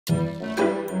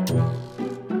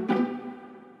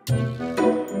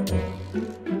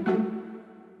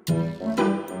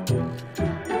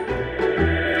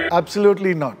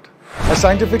Absolutely not. A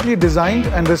scientifically designed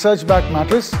and research-backed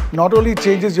mattress not only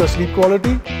changes your sleep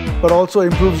quality, but also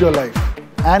improves your life.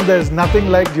 And there's nothing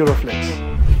like Duroflex.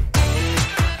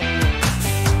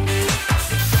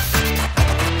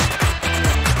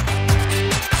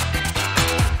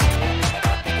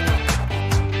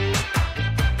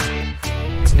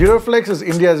 Duroflex is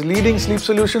India's leading sleep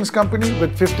solutions company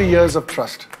with 50 years of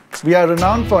trust. We are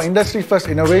renowned for industry-first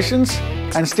innovations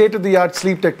and state-of-the-art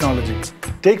sleep technology.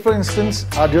 Take, for instance,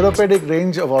 our Duroflex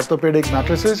range of orthopedic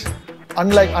mattresses.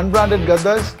 Unlike unbranded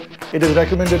gaddas, it is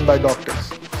recommended by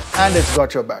doctors. And it's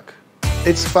got your back.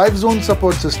 Its 5-zone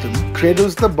support system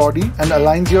cradles the body and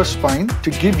aligns your spine to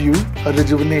give you a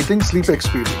rejuvenating sleep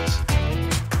experience.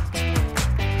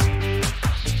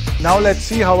 Now let's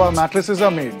see how our mattresses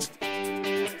are made.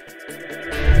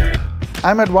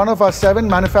 I'm at one of our 7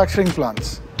 manufacturing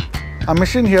plants. Our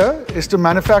mission here is to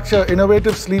manufacture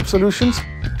innovative sleep solutions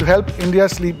to help India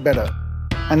sleep better.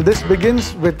 And this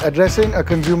begins with addressing a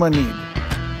consumer need.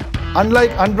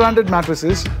 Unlike unbranded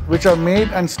mattresses, which are made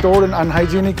and stored in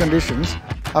unhygienic conditions,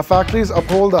 our factories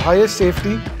uphold the highest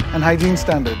safety and hygiene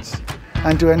standards.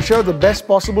 And to ensure the best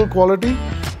possible quality,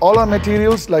 all our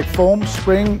materials like foam,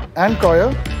 spring, and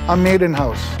coir are made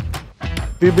in-house.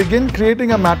 We begin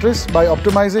creating a mattress by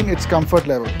optimizing its comfort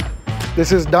level.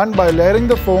 This is done by layering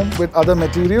the foam with other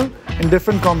material in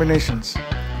different combinations,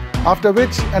 after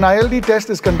which an ILD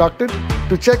test is conducted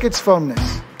to check its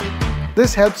firmness.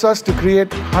 This helps us to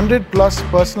create 100+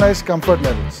 personalized comfort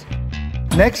levels.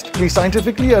 Next, we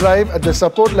scientifically arrive at the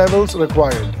support levels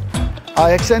required. Our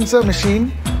X-sensor machine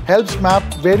helps map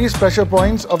various pressure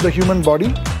points of the human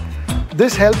body.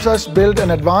 This helps us build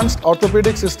an advanced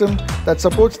orthopedic system that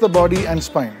supports the body and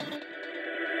spine.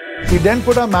 We then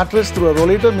put our mattress through a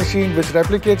rollator machine which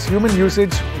replicates human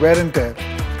usage, wear and tear.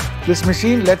 This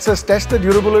machine lets us test the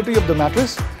durability of the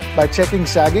mattress by checking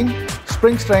sagging,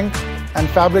 spring strength and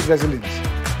fabric resilience.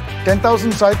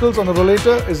 10,000 cycles on a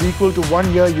rollator is equal to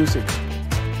 1 year usage.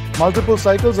 Multiple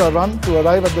cycles are run to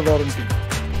arrive at the warranty.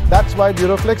 That's why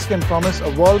Duroflex can promise a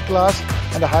world-class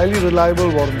and a highly reliable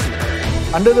warranty.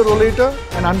 Under the rollator,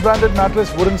 an unbranded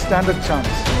mattress wouldn't stand a chance.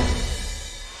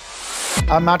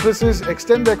 Our mattresses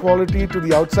extend their quality to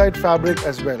the outside fabric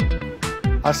as well.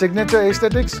 Our signature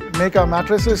aesthetics make our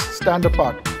mattresses stand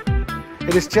apart.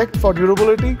 It is checked for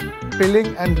durability,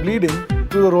 pilling and bleeding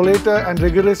through the rollator and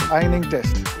rigorous ironing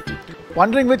test.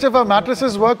 Wondering which of our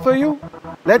mattresses work for you?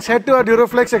 Let's head to our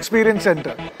Duroflex Experience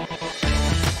Center.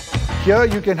 Here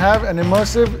you can have an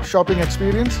immersive shopping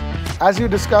experience as you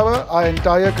discover our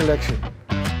entire collection.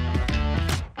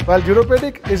 While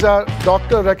Duroflex is our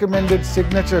doctor-recommended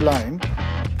signature line,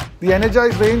 the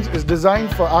Energize range is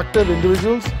designed for active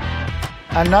individuals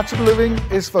and Natural Living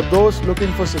is for those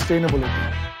looking for sustainability.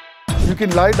 You can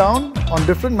lie down on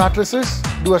different mattresses,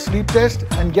 do a sleep test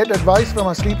and get advice from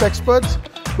our sleep experts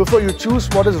before you choose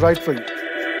what is right for you.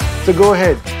 So go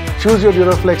ahead, choose your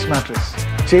Duroflex mattress.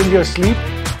 Change your sleep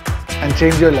and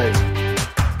change your life.